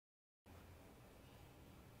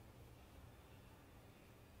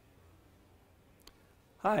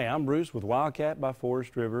Hi, I'm Bruce with Wildcat by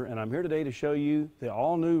Forest River, and I'm here today to show you the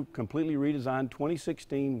all-new, completely redesigned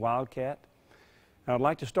 2016 Wildcat. Now, I'd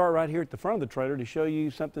like to start right here at the front of the trailer to show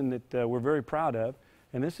you something that we're very proud of,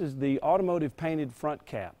 and this is the automotive painted front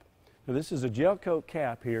cap. Now, this is a gel coat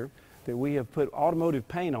cap here that we have put automotive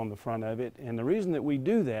paint on the front of it, and the reason that we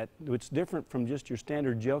do that, which is different from just your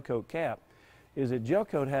standard gel coat cap, is that gel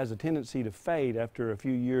coat has a tendency to fade after a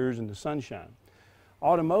few years in the sunshine.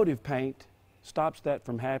 Automotive paint stops that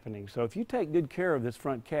from happening. So if you take good care of this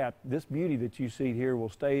front cap, this beauty that you see here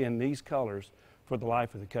will stay in these colors for the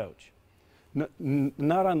life of the coach.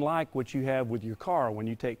 Not unlike what you have with your car when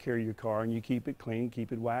you take care of your car and you keep it clean,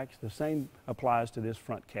 keep it waxed. The same applies to this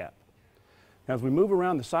front cap. Now, as we move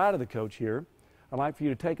around the side of the coach here, I'd like for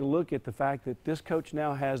you to take a look at the fact that this coach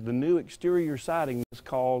now has the new exterior siding that's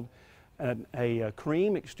called a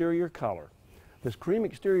cream exterior color. This cream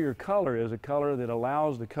exterior color is a color that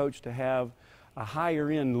allows the coach to have a higher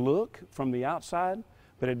end look from the outside,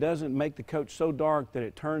 but it doesn't make the coach so dark that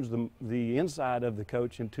it turns the inside of the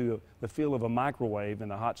coach into the feel of a microwave in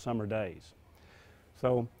the hot summer days.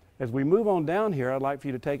 So as we move on down here, I'd like for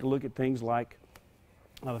you to take a look at things like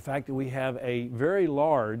the fact that we have a very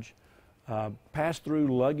large pass-through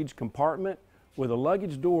luggage compartment with a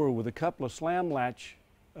luggage door with a couple of slam latch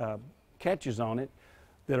catches on it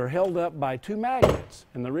that are held up by two magnets.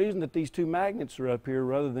 And the reason that these two magnets are up here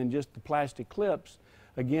rather than just the plastic clips,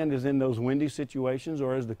 again, is in those windy situations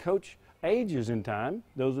or as the coach ages in time.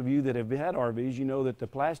 Those of you that have had RVs, you know that the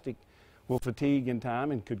plastic will fatigue in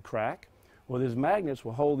time and could crack. Well, these magnets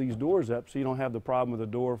will hold these doors up so you don't have the problem with the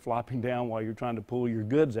door flopping down while you're trying to pull your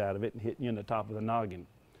goods out of it and hitting you in the top of the noggin.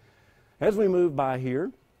 As we move by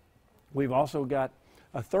here, we've also got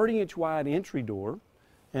a 30-inch wide entry door.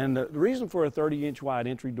 And the reason for a 30-inch wide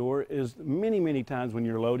entry door is many times when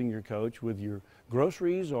you're loading your coach with your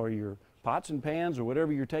groceries or your pots and pans or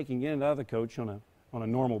whatever you're taking in and out of the coach on a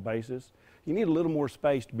normal basis, you need a little more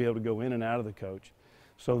space to be able to go in and out of the coach.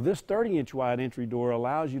 So this 30-inch wide entry door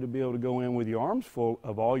allows you to be able to go in with your arms full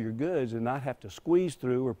of all your goods and not have to squeeze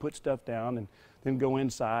through or put stuff down and then go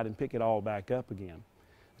inside and pick it all back up again.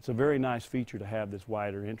 It's a very nice feature to have this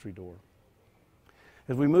wider entry door.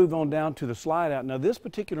 As we move on down to the slide out, now this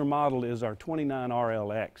particular model is our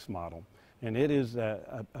 29RLX model, and it is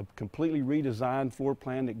a completely redesigned floor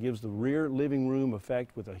plan that gives the rear living room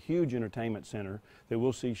effect with a huge entertainment center that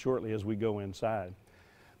we'll see shortly as we go inside.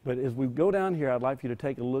 But as we go down here, I'd like for you to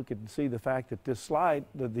take a look and see the fact that this slide,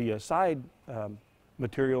 the side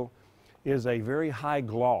material is a very high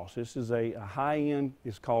gloss. This is a high-end,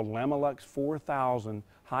 it's called Lamelux 4000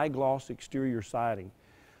 high gloss exterior siding.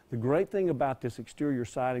 The great thing about this exterior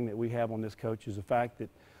siding that we have on this coach is the fact that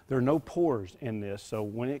there are no pores in this. So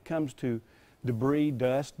when it comes to debris,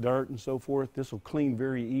 dust, dirt, and so forth, this will clean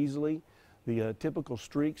very easily. The typical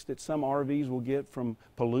streaks that some RVs will get from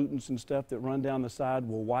pollutants and stuff that run down the side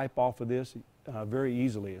will wipe off of this very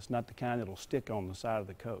easily. It's not the kind that will stick on the side of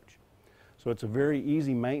the coach. So it's a very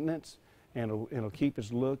easy maintenance, and it'll keep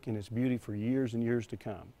its look and its beauty for years and years to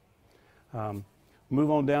come. Move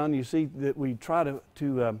on down, you see that we try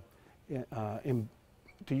to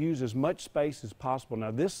use as much space as possible.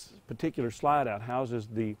 Now this particular slide out houses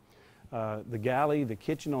the galley, the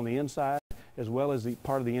kitchen on the inside, as well as the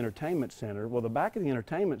part of the entertainment center. Well, the back of the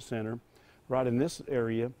entertainment center, right in this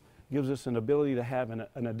area, gives us an ability to have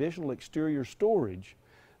an additional exterior storage.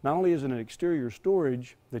 Not only is it an exterior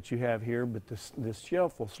storage that you have here, but this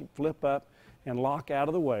shelf will flip up and lock out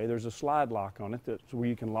of the way. There's a slide lock on it that's where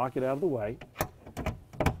you can lock it out of the way.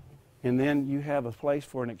 And then you have a place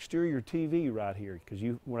for an exterior TV right here, because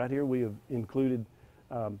right here we have included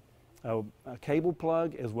a cable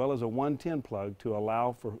plug as well as a 110 plug to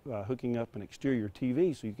allow for hooking up an exterior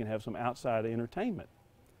TV so you can have some outside entertainment.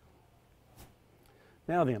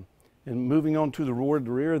 Now then, and moving on to the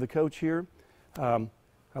rear of the coach here, I'd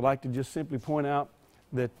like to just simply point out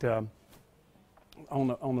that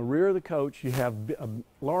on the rear of the coach, you have a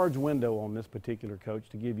large window on this particular coach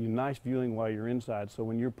to give you nice viewing while you're inside. So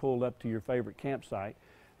when you're pulled up to your favorite campsite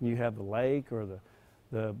and you have the lake or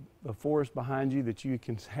the forest behind you, that you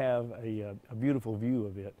can have a beautiful view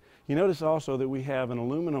of it. You notice also that we have an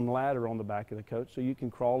aluminum ladder on the back of the coach, so you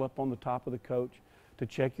can crawl up on the top of the coach to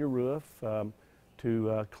check your roof,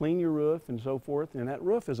 to clean your roof and so forth. And that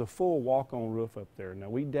roof is a full walk-on roof up there. Now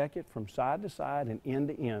we deck it from side to side and end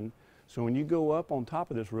to end. So when you go up on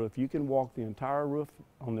top of this roof, you can walk the entire roof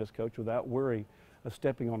on this coach without worry of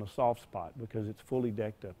stepping on a soft spot because it's fully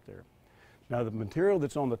decked up there. Now the material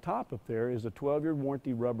that's on the top up there is a 12-year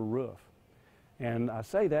warranty rubber roof. And I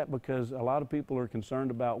say that because a lot of people are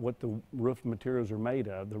concerned about what the roof materials are made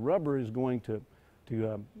of. The rubber is going to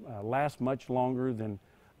last much longer than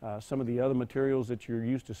some of the other materials that you're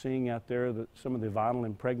used to seeing out there, some of the vinyl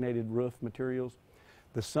impregnated roof materials.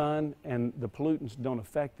 The sun and the pollutants don't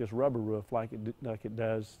affect this rubber roof like it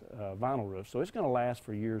does vinyl roof. So it's going to last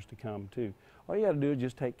for years to come too. All you got to do is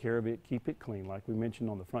just take care of it, keep it clean like we mentioned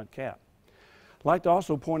on the front cap. I'd like to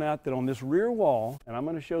also point out that on this rear wall, and I'm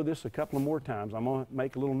going to show this a couple of more times, I'm going to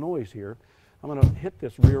make a little noise here. I'm going to hit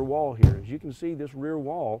this rear wall here. As you can see, this rear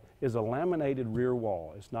wall is a laminated rear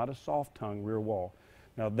wall. It's not a soft tongue rear wall.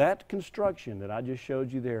 Now that construction that I just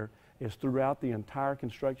showed you there is throughout the entire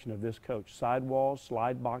construction of this coach. Sidewalls,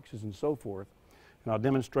 slide boxes, and so forth. And I'll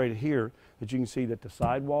demonstrate it here that you can see that the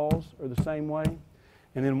sidewalls are the same way.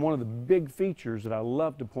 And then one of the big features that I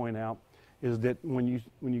love to point out is that when you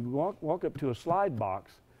walk up to a slide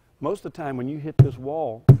box, most of the time when you hit this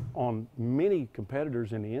wall on many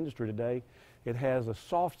competitors in the industry today, it has a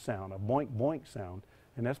soft sound, a boink boink sound,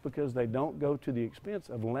 and that's because they don't go to the expense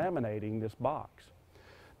of laminating this box.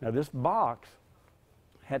 Now this box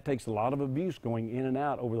takes a lot of abuse going in and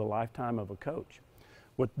out over the lifetime of a coach.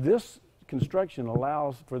 What this construction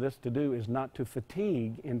allows for this to do is not to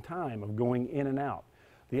fatigue in time of going in and out.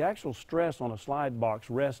 The actual stress on a slide box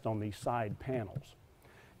rests on these side panels.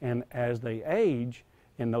 And as they age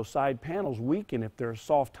and those side panels weaken, if they're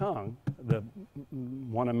soft tongue, the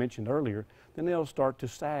one I mentioned earlier, then they'll start to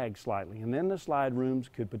sag slightly. And then the slide rooms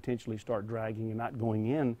could potentially start dragging and not going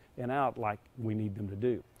in and out like we need them to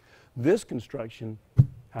do. This construction,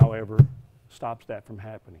 however, stops that from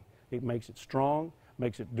happening. It makes it strong,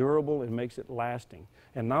 makes it durable, and makes it lasting.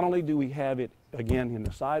 And not only do we have it, again, in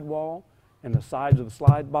the sidewall and the sides of the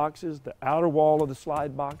slide boxes, the outer wall of the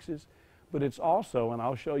slide boxes, but it's also, and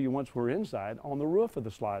I'll show you once we're inside, on the roof of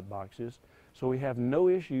the slide boxes, so we have no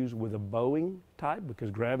issues with a bowing type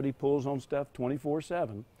because gravity pulls on stuff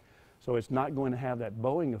 24/7, so it's not going to have that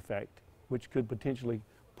bowing effect, which could potentially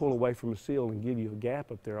pull away from a seal and give you a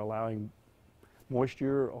gap up there, allowing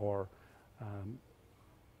moisture or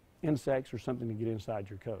insects or something to get inside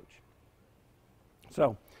your coach.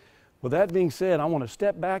 So with that being said, I want to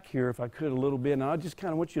step back here if I could a little bit, and I just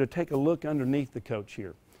kind of want you to take a look underneath the coach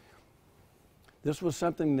here. This was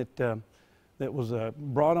something that was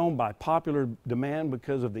brought on by popular demand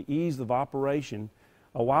because of the ease of operation.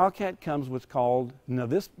 A Wildcat comes with called, now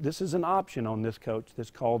this is an option on this coach that's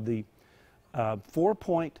called the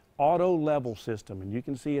 4-point auto level system, and you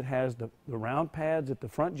can see it has the round pads at the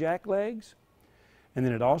front jack legs, and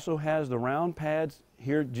then it also has the round pads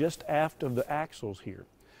here just aft of the axles here.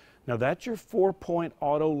 Now that's your 4-point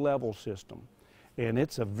auto level system, and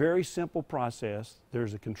it's a very simple process.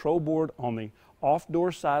 There's a control board on the off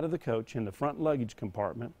door side of the coach in the front luggage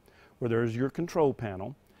compartment where there's your control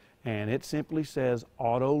panel, and it simply says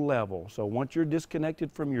auto level. So once you're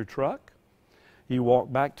disconnected from your truck, you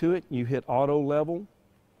walk back to it, you hit auto level,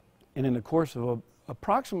 and in the course of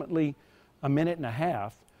approximately a minute and a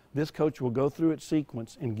half, this coach will go through its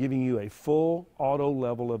sequence in giving you a full auto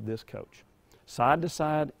level of this coach, side to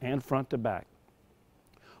side and front to back.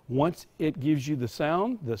 Once it gives you the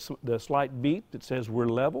sound, the slight beep that says we're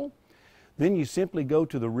level, then you simply go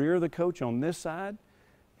to the rear of the coach on this side,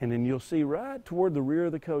 and then you'll see right toward the rear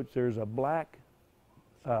of the coach there's a black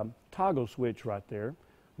toggle switch right there,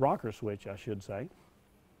 rocker switch I should say,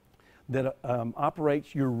 that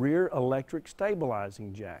operates your rear electric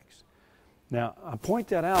stabilizing jacks. Now I point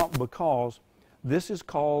that out because this is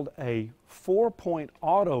called a 4-point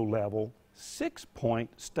auto level 6-point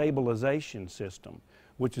stabilization system,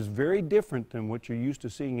 which is very different than what you're used to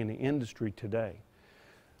seeing in the industry today.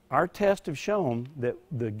 Our tests have shown that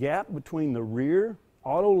the gap between the rear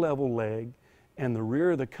auto level leg and the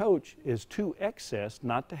rear of the coach is too excess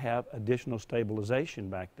not to have additional stabilization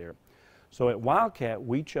back there. So at Wildcat,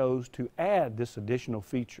 we chose to add this additional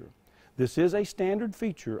feature. This is a standard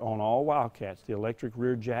feature on all Wildcats, the electric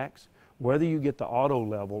rear jacks, whether you get the auto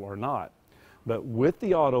level or not. But with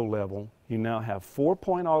the auto level, you now have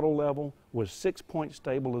 4-point auto level with 6-point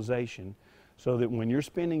stabilization, so that when you're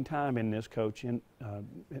spending time in this coach in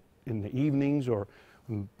the evenings or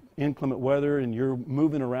inclement weather and you're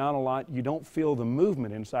moving around a lot, you don't feel the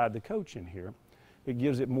movement inside the coach in here. It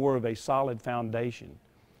gives it more of a solid foundation.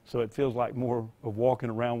 So it feels like more of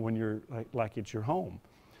walking around when you're like it's your home.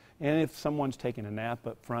 And if someone's taking a nap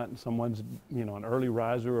up front and someone's, you know, an early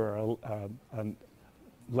riser or a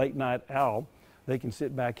late night owl, they can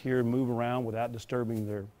sit back here and move around without disturbing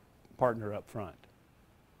their partner up front.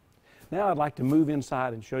 Now I'd like to move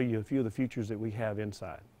inside and show you a few of the features that we have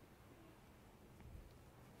inside.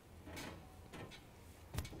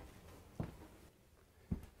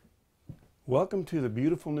 Welcome to the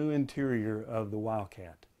beautiful new interior of the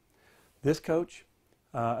Wildcat. This coach,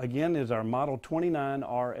 again, is our Model 29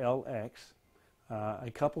 RLX.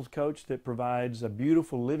 a couples coach that provides a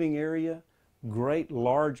beautiful living area, great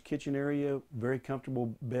large kitchen area, very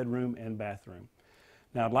comfortable bedroom and bathroom.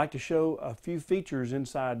 Now I'd like to show a few features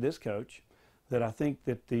inside this coach that I think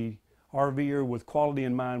that the RVer with quality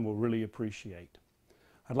in mind will really appreciate.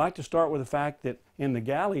 I'd like to start with the fact that in the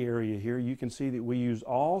galley area here you can see that we use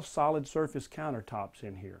all solid surface countertops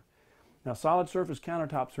in here. Now solid surface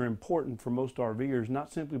countertops are important for most RVers,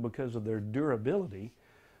 not simply because of their durability,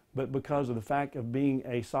 but because of the fact of being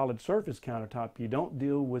a solid surface countertop. You don't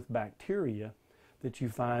deal with bacteria that you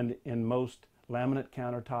find in most laminate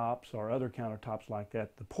countertops or other countertops like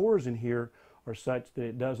that. The pores in here are such that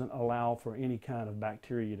it doesn't allow for any kind of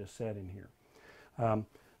bacteria to set in here.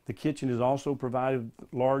 The kitchen is also provided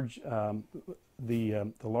large,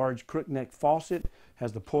 the large crook neck faucet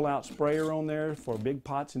has the pull-out sprayer on there for big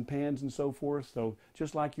pots and pans and so forth. So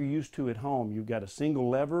just like you're used to at home, you've got a single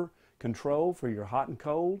lever control for your hot and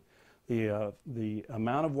cold, the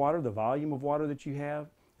amount of water, the volume of water that you have,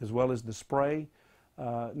 as well as the spray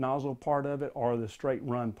nozzle part of it or the straight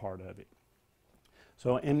run part of it.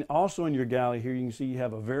 So, and also in your galley here, you can see you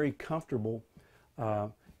have a very comfortable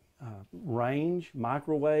range,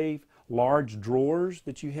 microwave, large drawers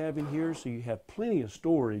that you have in here, so you have plenty of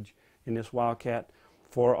storage in this Wildcat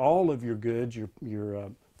for all of your goods,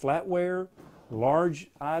 your flatware, large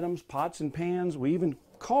items, pots and pans. We even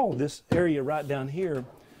call this area right down here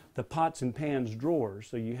the pots and pans drawer,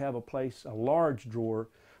 so you have a place, a large drawer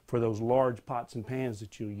for those large pots and pans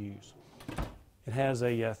that you'll use. It has a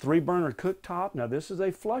 3-burner cooktop. Now this is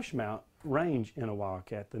a flush mount range in a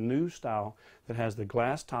Wildcat, the new style that has the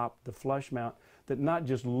glass top, the flush mount, that not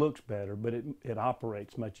just looks better, but it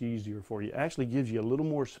operates much easier for you. It actually gives you a little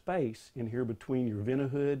more space in here between your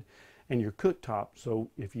vent hood and your cooktop, so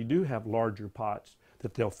if you do have larger pots,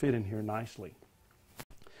 that they'll fit in here nicely.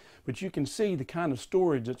 But you can see the kind of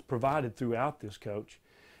storage that's provided throughout this coach.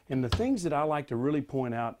 And the things that I like to really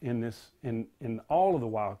point out in all of the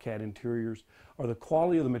Wildcat interiors are the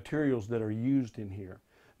quality of the materials that are used in here.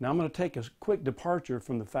 Now I'm going to take a quick departure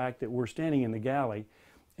from the fact that we're standing in the galley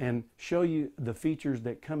and show you the features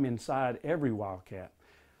that come inside every Wildcat.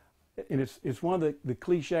 And it's one of the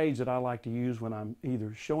cliches that I like to use when I'm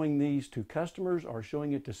either showing these to customers or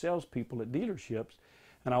showing it to salespeople at dealerships.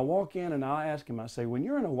 And I walk in and I'll ask them, I say, when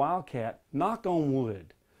you're in a Wildcat, knock on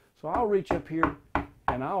wood. So I'll reach up here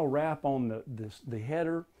and I'll rap on the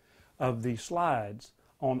header of the slides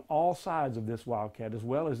on all sides of this Wildcat, as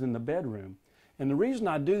well as in the bedroom. And the reason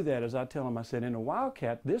I do that is I tell them, I said, in a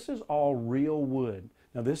Wildcat, this is all real wood.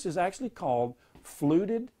 Now this is actually called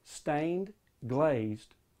fluted, stained,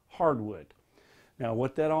 glazed hardwood. Now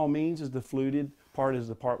what that all means is the fluted part is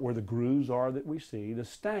the part where the grooves are that we see. The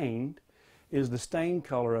stained is the stain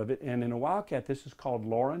color of it, and in a Wildcat this is called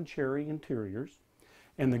Lauren Cherry Interiors.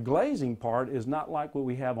 And the glazing part is not like what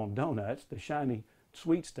we have on donuts, the shiny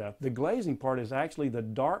sweet stuff. The glazing part is actually the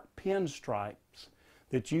dark pinstripes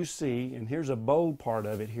that you see, and here's a bold part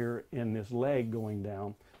of it here in this leg going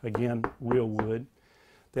down, again real wood,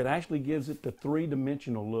 that actually gives it the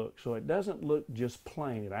 3-dimensional look. So it doesn't look just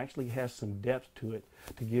plain, it actually has some depth to it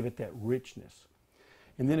to give it that richness.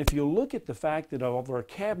 And then if you look at the fact that all of our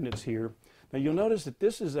cabinets here, now you'll notice that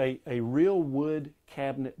this is a real wood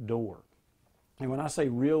cabinet door. And when I say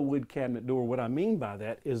real wood cabinet door, what I mean by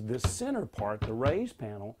that is this center part, the raised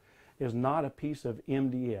panel, is not a piece of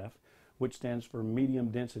MDF, which stands for medium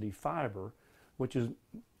density fiber, which is,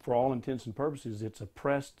 for all intents and purposes, it's a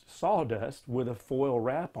pressed sawdust with a foil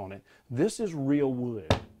wrap on it. This is real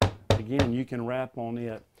wood. Again, you can wrap on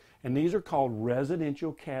it. And these are called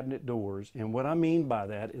residential cabinet doors. And what I mean by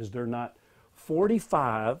that is they're not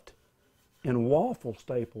 45'd and waffle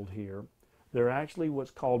stapled here. They're actually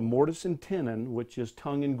what's called mortise and tenon, which is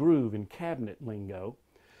tongue and groove in cabinet lingo.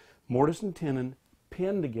 Mortise and tenon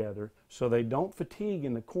pinned together so they don't fatigue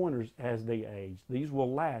in the corners as they age. These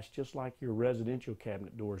will last just like your residential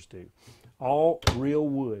cabinet doors do. All real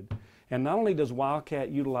wood. And not only does Wildcat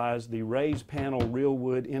utilize the raised panel real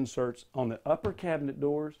wood inserts on the upper cabinet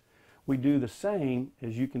doors, we do the same,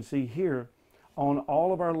 as you can see here, on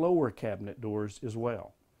all of our lower cabinet doors as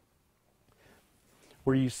well.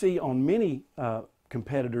 Where you see on many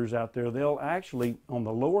competitors out there, they'll actually, on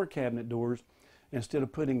the lower cabinet doors, instead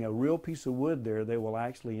of putting a real piece of wood there, they will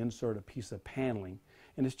actually insert a piece of paneling.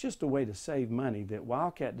 And it's just a way to save money that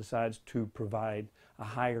Wildcat decides to provide a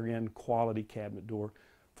higher end quality cabinet door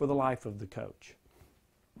for the life of the coach.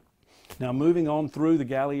 Now moving on through the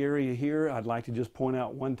galley area here, I'd like to just point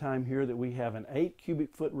out one time here that we have an 8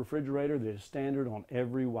 cubic foot refrigerator that is standard on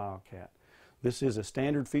every Wildcat. This is a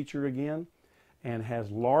standard feature again and has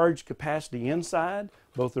large capacity inside,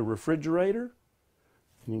 both the refrigerator,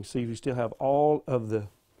 You can see we still have all of the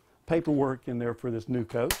paperwork in there for this new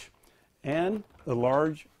coach, and a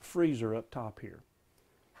large freezer up top here.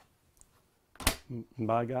 And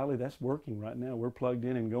by golly, that's working right now. We're plugged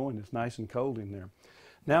in and going. It's nice and cold in there.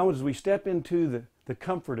 Now as we step into the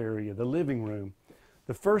comfort area, the living room,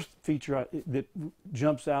 the first feature that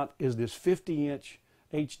jumps out is this 50-inch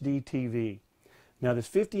HD TV. Now this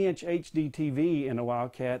 50-inch HD TV in a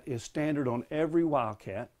Wildcat is standard on every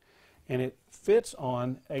Wildcat, and it fits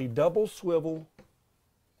on a double swivel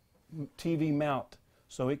TV mount,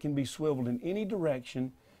 so it can be swiveled in any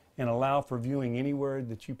direction and allow for viewing anywhere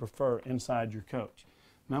that you prefer inside your coach.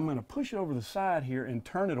 Now I'm going to push over the side here and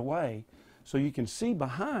turn it away so you can see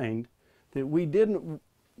behind that we didn't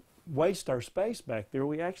waste our space back there.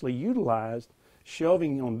 We actually utilized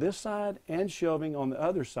shelving on this side and shelving on the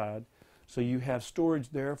other side, so you have storage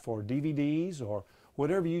there for DVDs or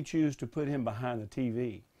whatever you choose to put in behind the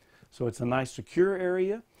TV. So it's a nice secure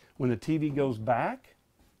area. When the TV goes back,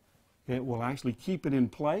 it will actually keep it in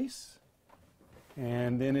place.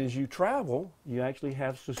 And then as you travel, you actually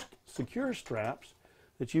have secure straps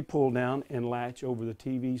that you pull down and latch over the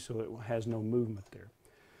TV so it has no movement there.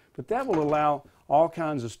 But that will allow all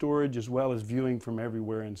kinds of storage as well as viewing from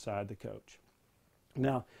everywhere inside the coach.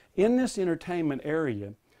 Now, in this entertainment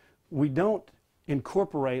area, we don't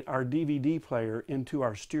incorporate our DVD player into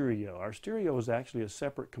our stereo. Our stereo is actually a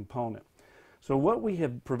separate component. So what we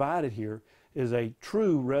have provided here is a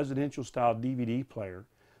true residential style DVD player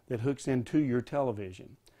that hooks into your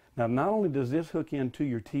television. Now not only does this hook into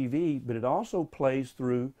your TV, but it also plays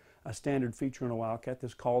through a standard feature in a Wildcat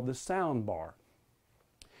that's called the sound bar.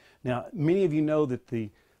 Now many of you know that the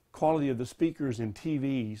quality of the speakers in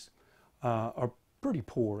TVs are pretty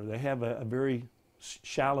poor. They have a very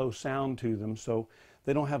shallow sound to them, so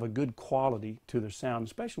they don't have a good quality to their sound,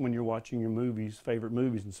 especially when you're watching your movies, favorite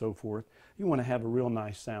movies and so forth. You want to have a real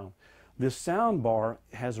nice sound. This sound bar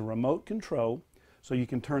has a remote control, so you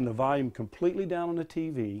can turn the volume completely down on the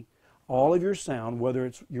TV. All of your sound, whether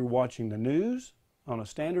it's you're watching the news on a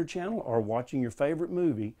standard channel or watching your favorite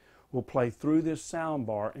movie, will play through this sound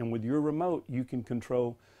bar, and with your remote you can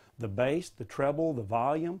control the bass, the treble, the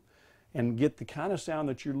volume, and get the kind of sound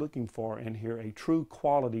that you're looking for and hear a true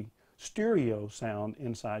quality stereo sound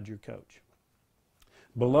inside your coach.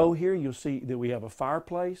 Below here you'll see that we have a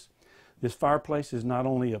fireplace. This fireplace is not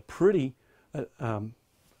only a pretty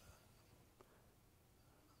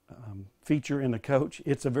feature in the coach,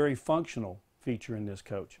 it's a very functional feature in this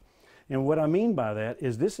coach. And what I mean by that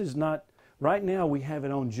is this is not, right now we have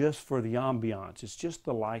it on just for the ambiance. It's just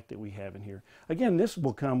the light that we have in here. Again, this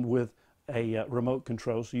will come with a remote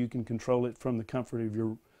control, so you can control it from the comfort of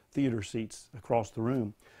your theater seats across the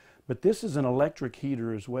room. But this is an electric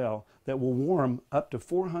heater as well that will warm up to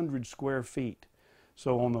 400 square feet.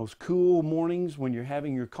 So on those cool mornings when you're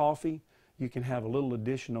having your coffee, you can have a little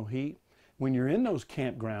additional heat. When you're in those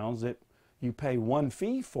campgrounds that you pay one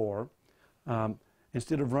fee for,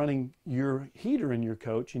 instead of running your heater in your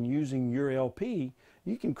coach and using your LP,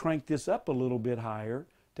 you can crank this up a little bit higher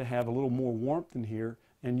to have a little more warmth in here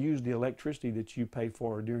and use the electricity that you pay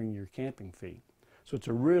for during your camping fee. So it's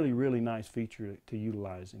a really, really nice feature to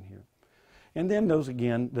utilize in here. And then those,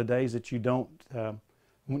 again, the days that you don't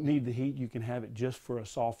need the heat, you can have it just for a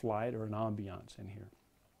soft light or an ambiance in here.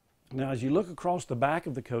 Now as you look across the back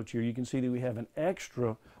of the coach here, you can see that we have an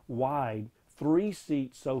extra wide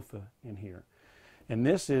 3-seat sofa in here. And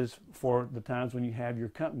this is for the times when you have your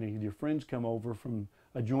company, your friends come over from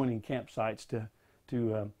adjoining campsites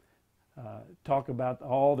to talk about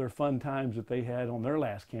all their fun times that they had on their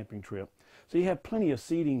last camping trip. So you have plenty of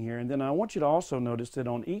seating here. And then I want you to also notice that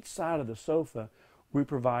on each side of the sofa we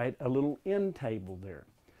provide a little end table there.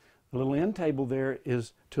 The little end table there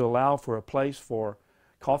is to allow for a place for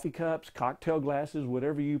coffee cups, cocktail glasses,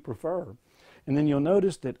 whatever you prefer. And then you'll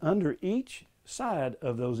notice that under each side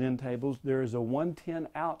of those end tables there is a 110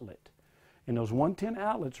 outlet. And those 110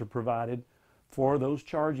 outlets are provided for those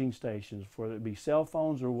charging stations, whether it be cell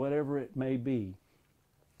phones or whatever it may be.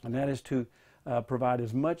 And that is to provide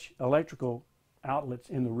as much electrical outlets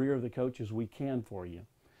in the rear of the coach as we can for you.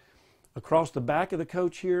 Across the back of the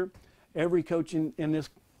coach here, every coach in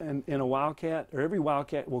a Wildcat, or every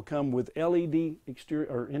Wildcat, will come with LED exterior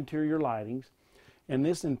or interior lightings. And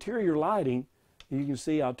this interior lighting, you can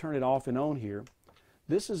see, I'll turn it off and on here.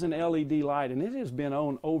 This is an LED light, and it has been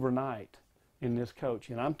on overnight in this coach.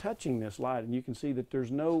 And I'm touching this light, and you can see that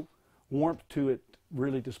there's no warmth to it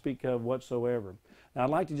really to speak of whatsoever. Now I'd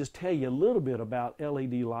like to just tell you a little bit about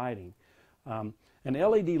LED lighting. An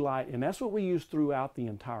LED light, and that's what we use throughout the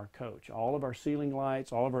entire coach. All of our ceiling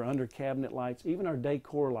lights, all of our under cabinet lights, even our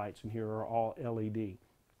decor lights in here are all LED.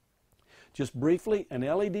 Just briefly, an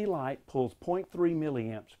LED light pulls 0.3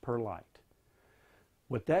 milliamps per light.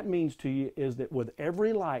 What that means to you is that with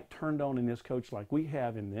every light turned on in this coach like we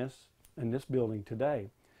have in this building today,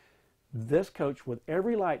 this coach with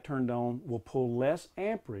every light turned on will pull less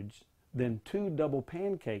amperage than 2 double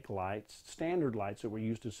pancake lights, standard lights that we're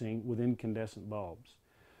used to seeing with incandescent bulbs.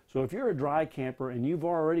 So if you're a dry camper and you've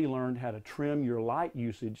already learned how to trim your light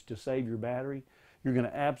usage to save your battery, you're going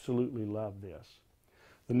to absolutely love this.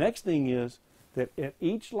 The next thing is that at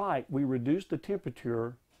each light we reduce the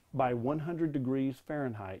temperature by 100 degrees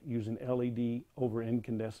Fahrenheit using LED over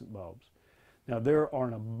incandescent bulbs. Now there are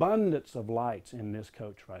an abundance of lights in this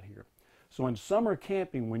coach right here. So in summer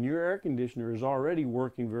camping, when your air conditioner is already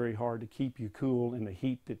working very hard to keep you cool in the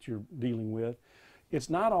heat that you're dealing with, it's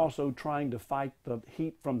not also trying to fight the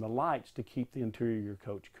heat from the lights to keep the interior of your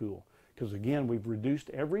coach cool. Because again, we've reduced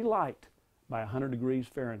every light by 100 degrees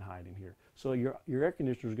Fahrenheit in here. So your air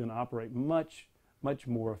conditioner is going to operate much, much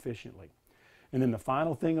more efficiently. And then the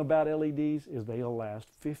final thing about LEDs is they'll last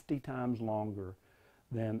 50 times longer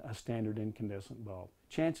than a standard incandescent bulb.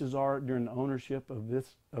 Chances are during the ownership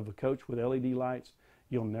of a coach with LED lights,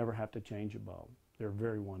 you'll never have to change a bulb. They're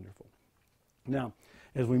very wonderful. Now,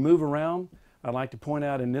 as we move around, I'd like to point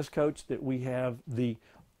out in this coach that we have the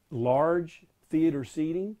large theater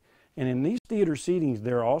seating. And in these theater seatings,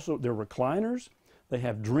 they're recliners. They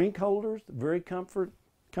have drink holders, very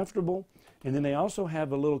comfortable. And then they also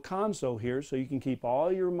have a little console here so you can keep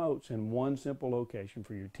all your remotes in one simple location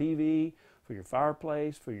for your TV, for your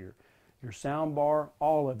fireplace, for your sound bar,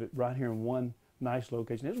 all of it right here in one nice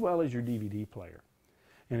location, as well as your DVD player.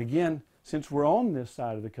 And again, since we're on this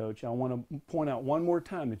side of the coach, I want to point out one more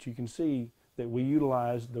time that you can see that we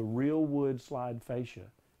utilize the real wood slide fascia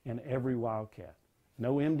in every Wildcat.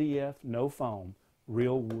 No MDF, no foam,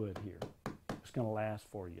 real wood here. It's going to last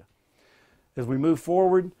for you. As we move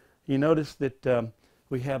forward, you notice that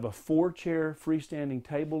we have a 4-chair freestanding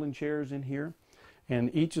table and chairs in here,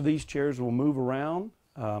 and each of these chairs will move around,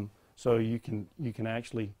 so you can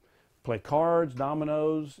actually play cards,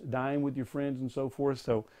 dominoes, dine with your friends, and so forth.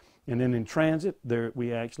 So, and then in transit,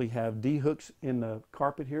 we actually have D-hooks in the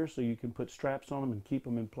carpet here, so you can put straps on them and keep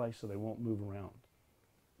them in place so they won't move around.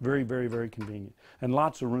 Very, very, very convenient, and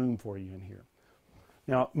lots of room for you in here.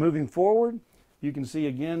 Now, moving forward, you can see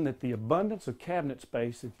again that the abundance of cabinet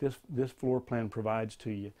space that this floor plan provides to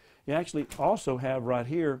you. You actually also have right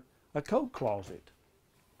here a coat closet.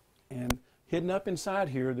 And hidden up inside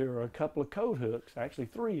here, there are a couple of coat hooks, actually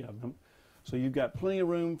 3 of them. So you've got plenty of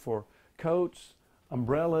room for coats,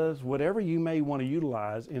 umbrellas, whatever you may want to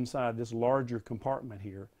utilize inside this larger compartment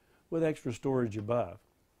here with extra storage above.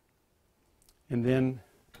 And then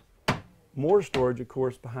more storage, of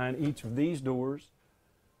course, behind each of these doors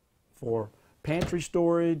for pantry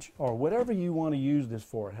storage or whatever you want to use this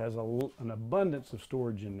for. It has an abundance of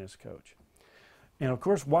storage in this coach. And of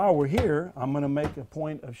course, while we're here, I'm going to make a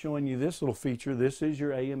point of showing you this little feature. This is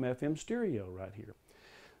your AM/FM stereo right here.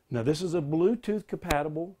 Now this is a Bluetooth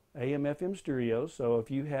compatible AM/FM stereo, so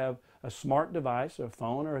if you have a smart device, a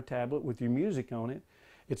phone or a tablet with your music on it,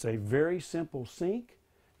 it's a very simple sync,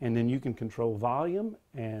 and then you can control volume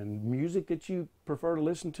and music that you prefer to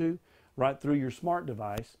listen to right through your smart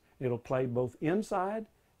device. It'll play both inside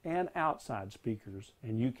and outside speakers,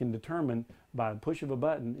 and you can determine by the push of a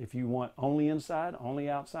button if you want only inside, only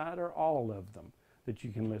outside, or all of them that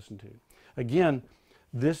you can listen to. Again,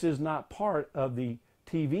 this is not part of the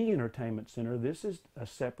TV entertainment center. This is a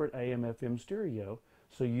separate AM/FM stereo,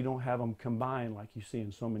 so you don't have them combined like you see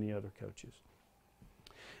in so many other coaches.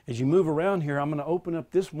 As you move around here, I'm going to open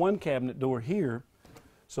up this one cabinet door here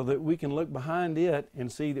so that we can look behind it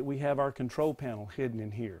and see that we have our control panel hidden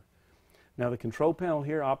in here. Now the control panel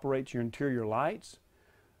here operates your interior lights.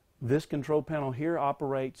 This control panel here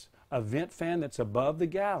operates a vent fan that's above the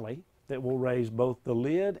galley that will raise both the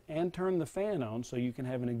lid and turn the fan on so you can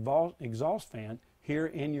have an exhaust fan here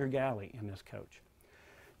in your galley in this coach.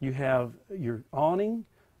 You have your awning,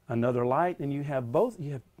 another light, and you have both.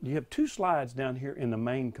 You have 2 slides down here in the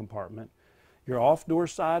main compartment. Your off-door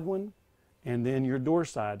side one and then your door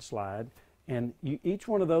side slide, and each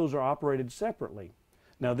one of those are operated separately.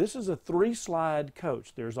 Now this is a 3-slide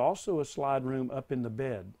coach. There's also a slide room up in the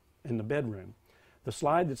bedroom. The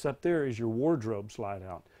slide that's up there is your wardrobe slide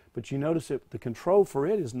out. But you notice that the control for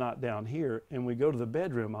it is not down here, and we go to the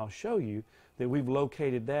bedroom, I'll show you that we've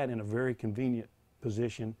located that in a very convenient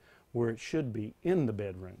position where it should be in the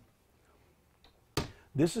bedroom.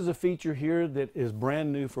 This is a feature here that is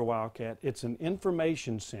brand new for Wildcat. It's an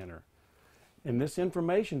information center. In this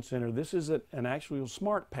information center, this is an actual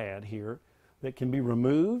smart pad here that can be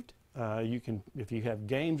removed if you have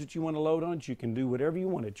games that you want to load on it, you can do whatever you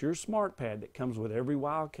want. It's your smart pad that comes with every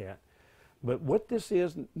Wildcat. But what this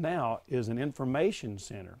is now is an information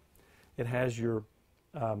center. It has your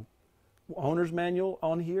owner's manual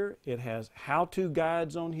on here. It has how-to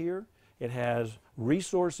guides on here. It has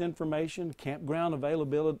resource information, campground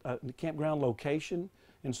availability, campground location,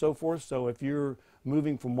 and so forth. So if you're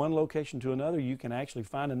moving from one location to another, you can actually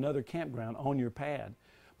find another campground on your pad.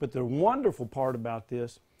 But the wonderful part about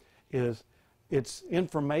this is it's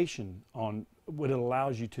information on what it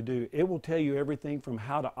allows you to do. It will tell you everything from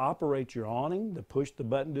how to operate your awning, to push the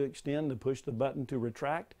button to extend, to push the button to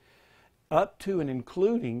retract, up to and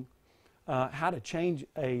including how to change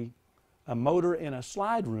a motor in a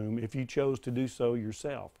slide room if you chose to do so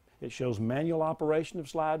yourself. It shows manual operation of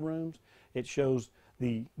slide rooms. It shows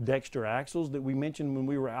the Dexter axles that we mentioned when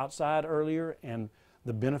we were outside earlier and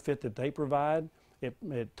the benefit that they provide.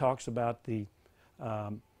 It talks about the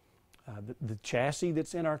chassis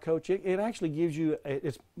that's in our coach. It actually gives you,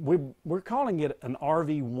 we're calling it an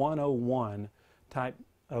RV 101 type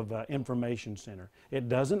of information center. It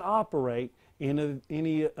doesn't operate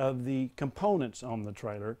any of the components on the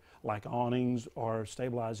trailer like awnings or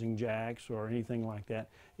stabilizing jacks or anything like that.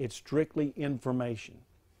 It's strictly information.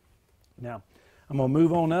 Now, I'm going to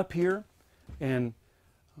move on up here and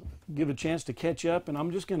give a chance to catch up, and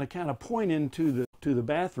I'm just going to kind of point into the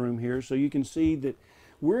bathroom here so you can see that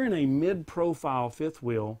we're in a mid-profile fifth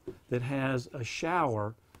wheel that has a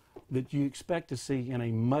shower that you expect to see in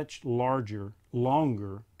a much larger,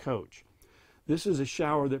 longer coach. This is a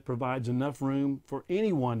shower that provides enough room for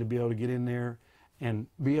anyone to be able to get in there and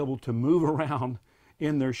be able to move around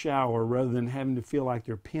in their shower rather than having to feel like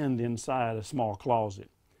they're pinned inside a small closet.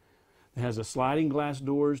 It has a sliding glass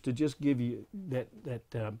doors to just give you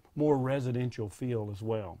that more residential feel as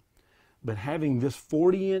well. But having this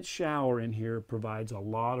 40-inch shower in here provides a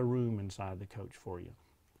lot of room inside the coach for you.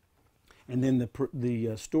 And then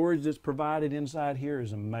the storage that's provided inside here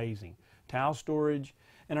is amazing. Towel storage.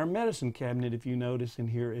 And our medicine cabinet, if you notice in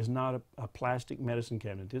here, is not a plastic medicine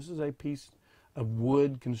cabinet. This is a piece of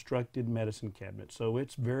wood constructed medicine cabinet. So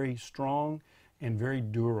it's very strong and very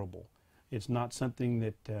durable. It's not something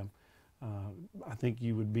that I think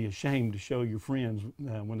you would be ashamed to show your friends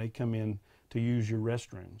when they come in to use your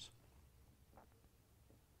restrooms.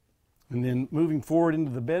 And then moving forward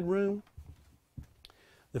into the bedroom,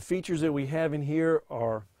 the features that we have in here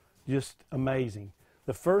are just amazing.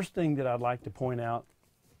 The first thing that I'd like to point out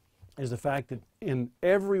is the fact that in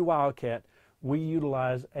every Wildcat, we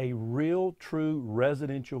utilize a real, true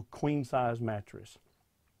residential queen-size mattress.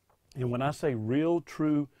 And when I say real,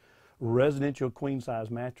 true residential queen-size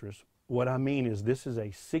mattress, what I mean is this is a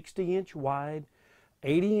 60-inch wide,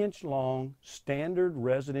 80-inch long, standard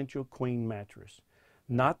residential queen mattress.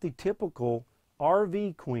 Not the typical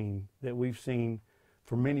RV queen that we've seen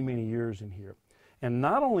for many, many years in here. And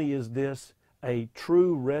not only is this a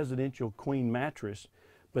true residential queen mattress,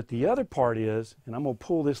 but the other part is, and I'm going to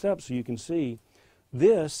pull this up so you can see,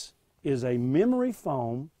 this is a memory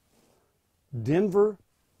foam Denver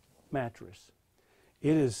mattress.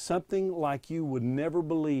 It is something like you would never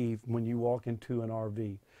believe when you walk into an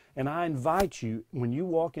RV. And I invite you, when you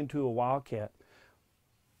walk into a Wildcat,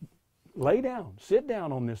 lay down, sit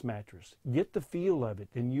down on this mattress, get the feel of it,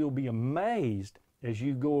 and you'll be amazed as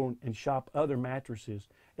you go and shop other mattresses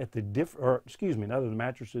at the not other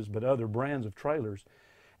mattresses, but other brands of trailers,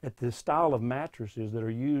 at the style of mattresses that are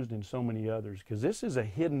used in so many others, because this is a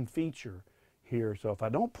hidden feature here. So if I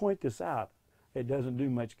don't point this out, it doesn't do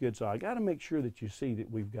much good. So I got to make sure that you see that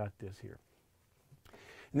we've got this here.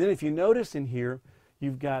 And then if you notice in here,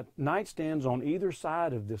 you've got nightstands on either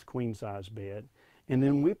side of this queen size bed, and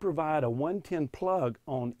then we provide a 110 plug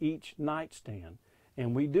on each nightstand.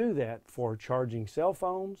 And we do that for charging cell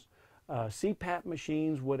phones, CPAP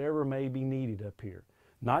machines, whatever may be needed up here.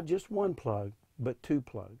 Not just one plug, but two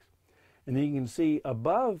plugs. And then you can see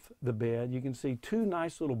above the bed, you can see two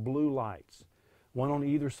nice little blue lights, one on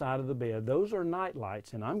either side of the bed. Those are night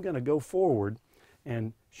lights, and I'm going to go forward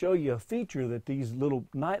and show you a feature that these little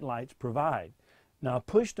night lights provide. Now I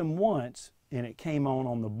pushed them once and it came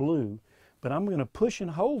on the blue, but I'm going to push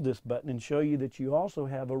and hold this button and show you that you also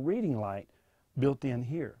have a reading light built in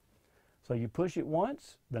here. So you push it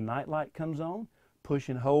once, the night light comes on. Push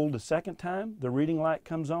and hold a second time, the reading light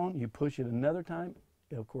comes on. You push it another time,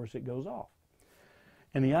 of course it goes off.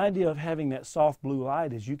 And the idea of having that soft blue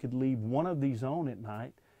light is you could leave one of these on at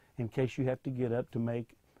night in case you have to get up to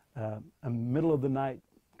make a middle of the night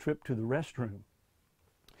trip to the restroom.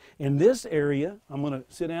 In this area, I'm going to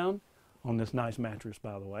sit down on this nice mattress,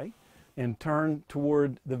 by the way, and turn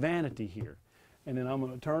toward the vanity here. and then I'm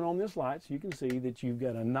going to turn on this light so you can see that you've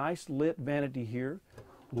got a nice lit vanity here,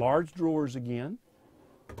 large drawers again.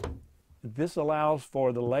 This allows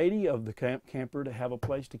for the lady of the camper to have a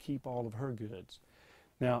place to keep all of her goods.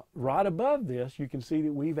 Now, right above this, you can see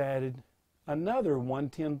that we've added another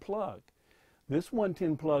 110 plug. This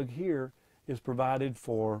 110 plug here is provided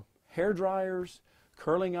for hair dryers,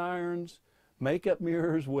 curling irons, makeup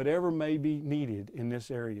mirrors, whatever may be needed in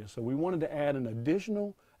this area. So we wanted to add an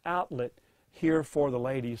additional outlet here for the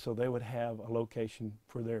ladies so they would have a location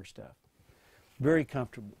for their stuff. Very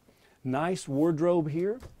comfortable. Nice wardrobe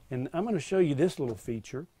here, and I'm going to show you this little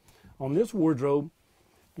feature. On this wardrobe,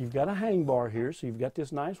 you've got a hang bar here, so you've got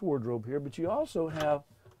this nice wardrobe here, but you also have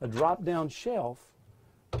a drop-down shelf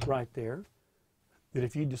right there that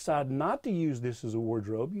if you decide not to use this as a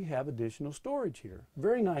wardrobe, you have additional storage here.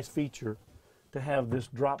 Very nice feature to have this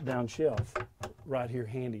drop-down shelf right here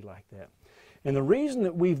handy like that. And the reason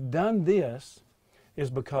that we've done this is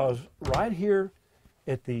because right here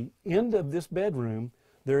at the end of this bedroom,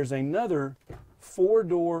 there's another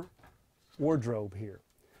 4-door wardrobe here.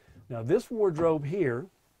 Now this wardrobe here,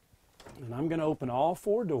 and I'm going to open all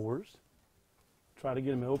 4 doors, try to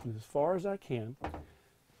get them open as far as I can.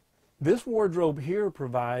 This wardrobe here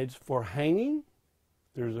provides for hanging.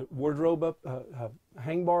 There's a wardrobe up, a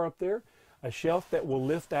hang bar up there, a shelf that will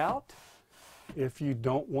lift out if you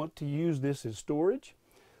don't want to use this as storage.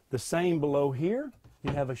 The same below here,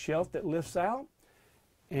 you have a shelf that lifts out.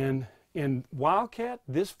 And in Wildcat,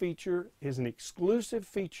 this feature is an exclusive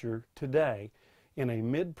feature today in a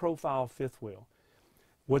mid-profile fifth wheel.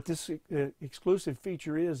 What this exclusive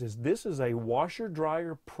feature is this is a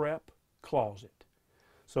washer-dryer prep closet.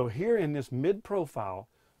 So here in this mid-profile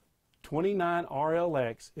 29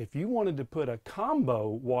 RLX, if you wanted to put a combo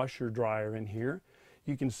washer-dryer in here,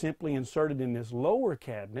 you can simply insert it in this lower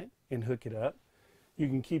cabinet and hook it up. You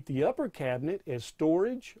can keep the upper cabinet as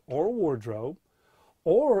storage or wardrobe,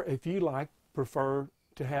 or if you prefer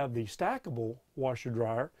to have the stackable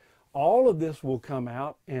washer-dryer, all of this will come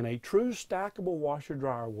out and a true stackable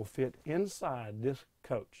washer-dryer will fit inside this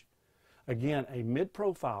coach. Again, a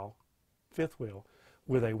mid-profile fifth wheel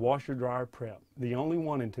with a washer-dryer prep, the only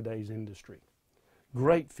one in today's industry.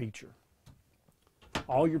 Great feature.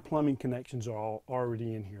 All your plumbing connections are all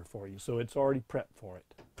already in here for you, so it's already prepped for it.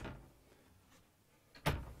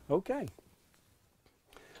 Okay.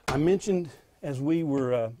 I mentioned as we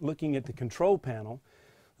were looking at the control panel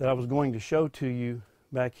that I was going to show to you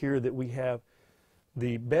back here that we have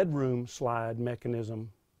the bedroom slide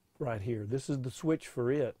mechanism right here. This is the switch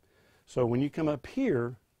for it. So when you come up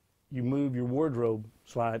here, you move your wardrobe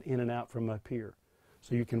slide in and out from up here.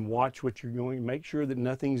 So you can watch what you're doing, make sure that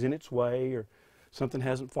nothing's in its way or something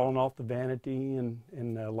hasn't fallen off the vanity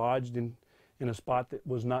and lodged in a spot that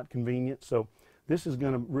was not convenient. So this is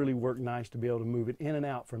going to really work nice to be able to move it in and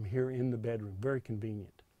out from here in the bedroom. Very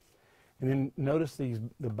convenient. And then notice the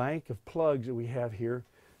bank of plugs that we have here.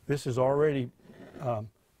 This is already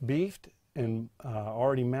beefed and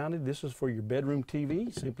already mounted. This is for your bedroom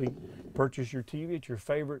TV. Simply purchase your TV at your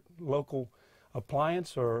favorite local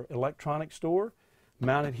appliance or electronic store.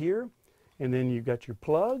 Mount it here. And then you've got your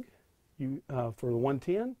plug for the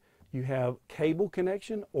 110. You have cable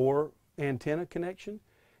connection or antenna connection.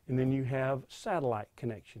 And then you have satellite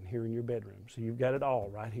connection here in your bedroom. So you've got it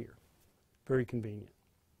all right here. Very convenient.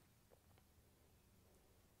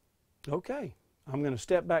 Okay, I'm going to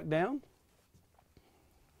step back down.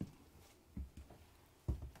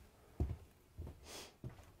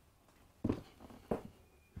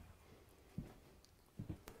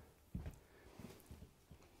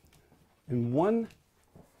 And one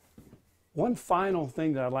final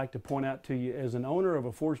thing that I'd like to point out to you as an owner of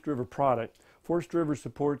a Forest River product, Forest River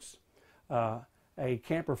supports a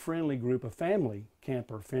camper-friendly group, a family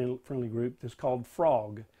camper-friendly group that's called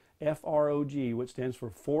FROG, F-R-O-G, which stands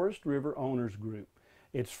for Forest River Owners Group.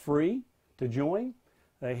 It's free to join.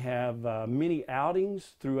 They have many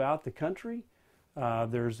outings throughout the country.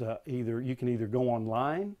 You can either go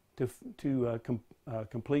online to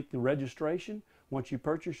complete the registration. Once you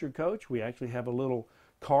purchase your coach, we actually have a little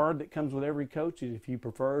card that comes with every coach if you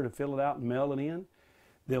prefer to fill it out and mail it in.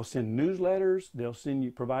 They'll send newsletters. They'll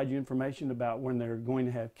provide you information about when they're going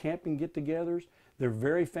to have camping get-togethers. They're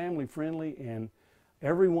very family-friendly, and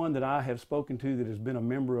everyone that I have spoken to that has been a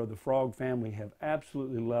member of the Frog family have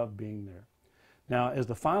absolutely loved being there. Now, as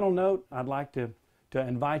the final note, I'd like to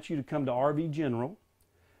invite you to come to RV General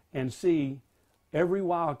and see every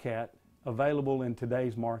Wildcat available in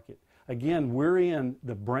today's market. Again, we're in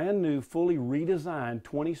the brand new, fully redesigned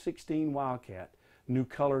 2016 Wildcat. New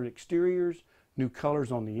colored exteriors, new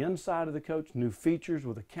colors on the inside of the coach, new features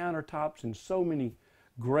with the countertops, and so many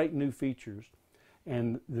great new features.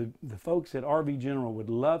 And the folks at RV General would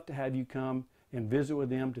love to have you come and visit with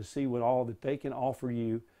them to see what all that they can offer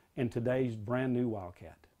you in today's brand new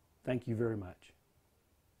Wildcat. Thank you very much.